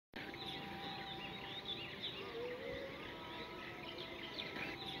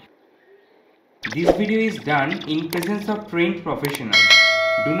This video is done in presence of trained professionals.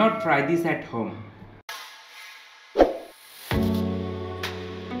 Do not try this at home.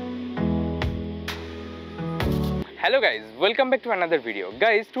 Hello guys, welcome back to another video.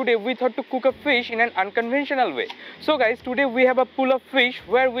 Guys, today we thought to cook a fish in an unconventional way. So guys, today we have a pool of fish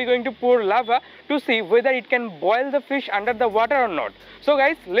where we're going to pour lava to see whether it can boil the fish under the water or not. So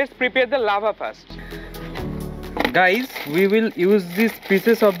guys, let's prepare the lava first. Guys, we will use these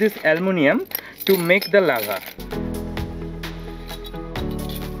pieces of this aluminium to make the lava.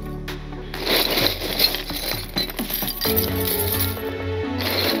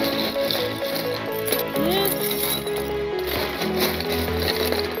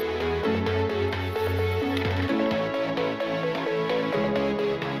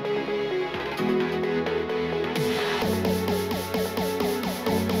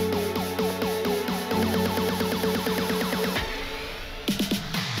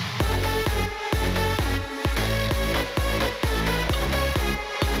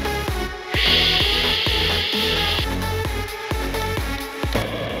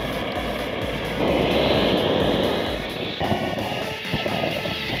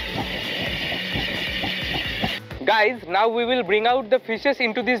 Guys, now we will bring out the fishes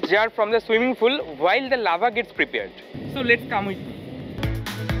into this jar from the swimming pool while the lava gets prepared. So let's come with me.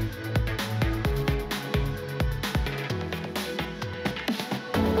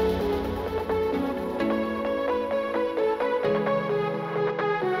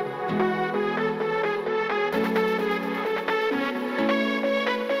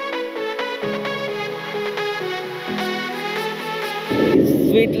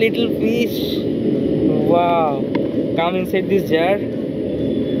 Sweet little fish. Wow. Come inside this jar.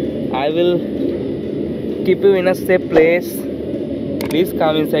 I will keep you in a safe place. Please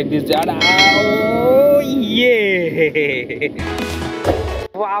come inside this jar. Oh yeah!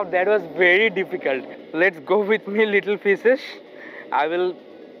 Wow, that was very difficult. Let's go with me, little fishes. I will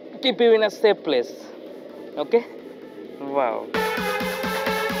keep you in a safe place. Okay? Wow.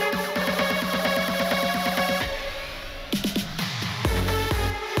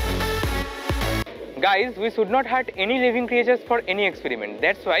 Guys, we should not hurt any living creatures for any experiment.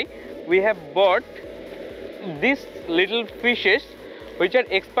 That's why we have bought these little fishes, which are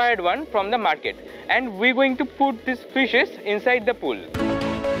expired one from the market, and we're going to put these fishes inside the pool.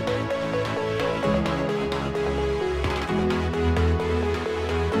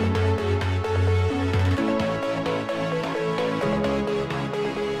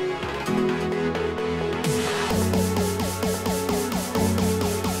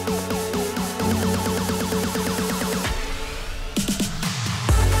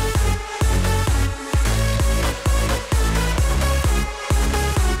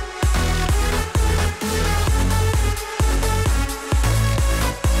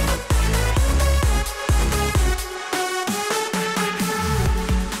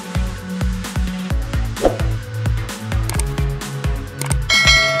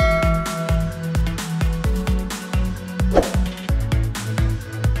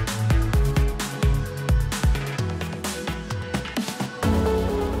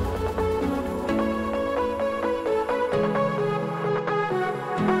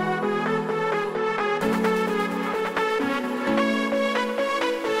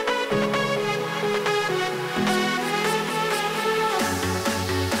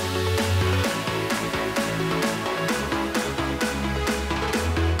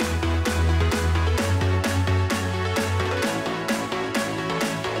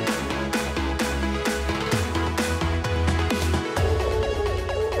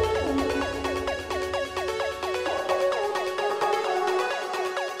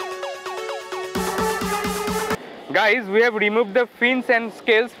 Guys, we have removed the fins and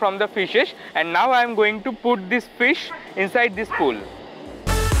scales from the fishes, and now I am going to put this fish inside this pool.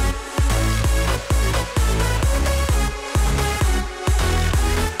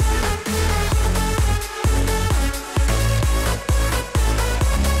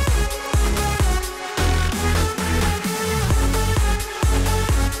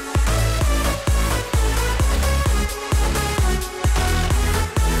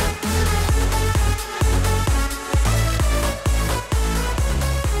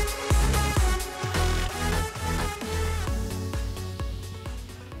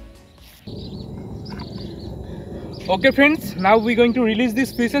 Okay friends, now we're going to release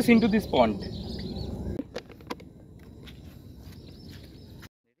these fishes into this pond.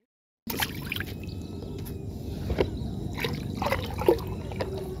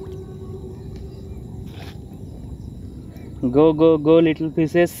 Go, go, go, little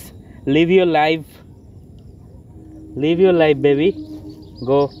fishes. Live your life. Live your life, baby.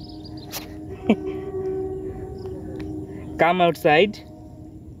 Go. Come outside.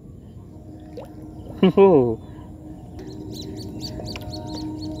 Oh,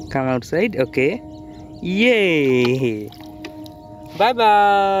 come outside. Okay. Yay. Bye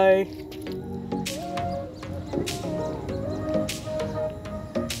bye.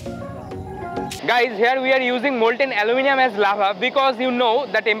 Guys, here we are using molten aluminium as lava because you know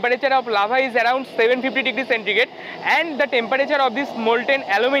the temperature of lava is around 750 degrees centigrade and the temperature of this molten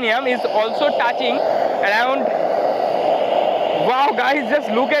aluminium is also touching around. Wow guys, just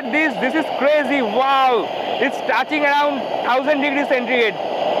look at this. This is crazy. Wow, it's touching around 1000 degrees centigrade.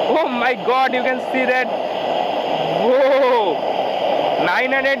 Oh my god, you can see that. Whoa,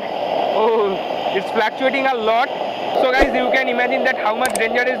 900. Oh, it's fluctuating a lot. So guys, you can imagine that how much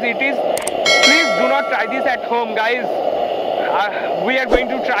dangerous it is. Please do not try this at home, guys. We are going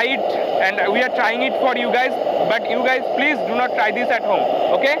to try it and we are trying it for you guys, but you guys please do not try this at home.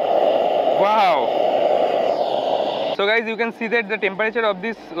 Okay? Wow. So guys, you can see that the temperature of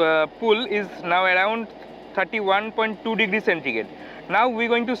this pool is now around 31.2 degrees centigrade. Now we are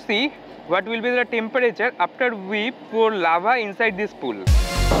going to see what will be the temperature after we pour lava inside this pool.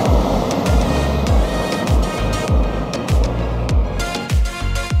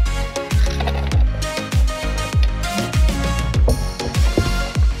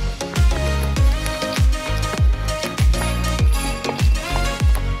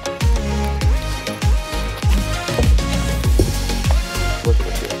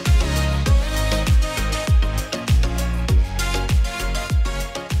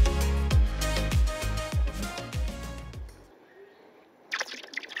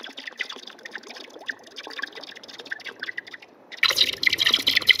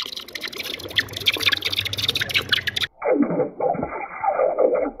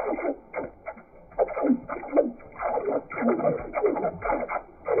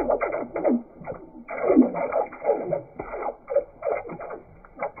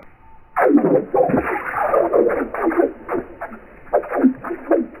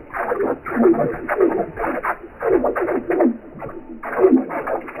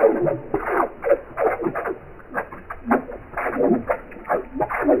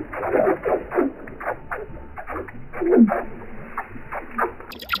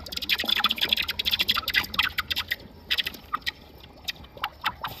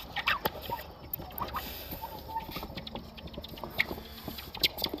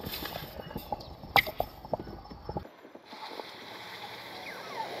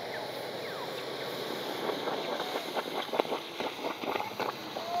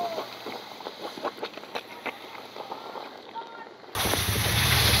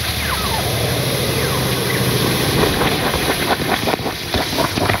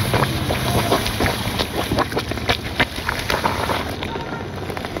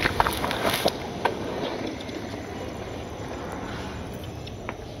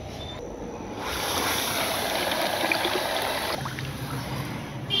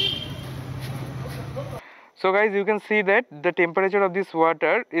 So guys, you can see that the temperature of this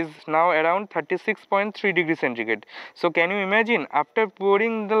water is now around 36.3 degrees centigrade. So can you imagine, after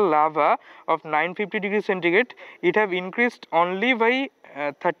pouring the lava of 950 degrees centigrade, it have increased only by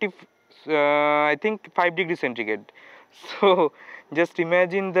I think 5 degrees centigrade. So just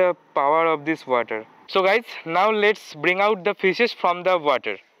imagine the power of this water. So guys, now let's bring out the fishes from the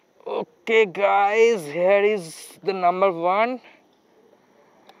water. Okay guys, here is the number one.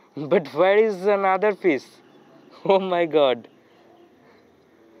 But where is another fish? Oh my god.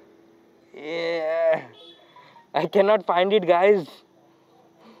 Yeah. I cannot find it, guys.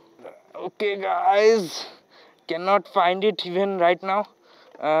 Okay, guys. Cannot find it even right now.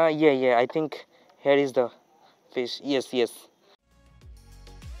 Yeah. I think here is the fish. Yes.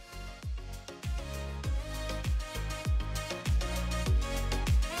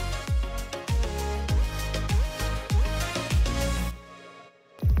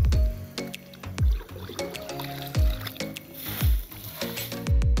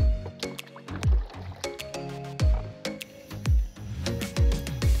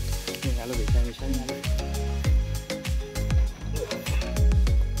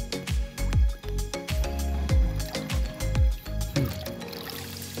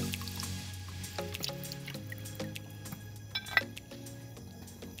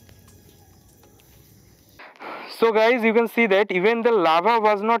 So guys, you can see that even the lava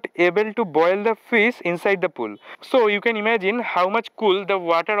was not able to boil the fish inside the pool. So you can imagine how much cool the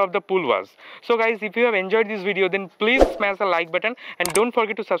water of the pool was. So guys, if you have enjoyed this video, then please smash the like button and don't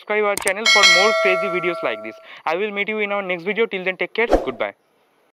forget to subscribe our channel for more crazy videos like this. I will meet you in our next video. Till then, take care. Goodbye.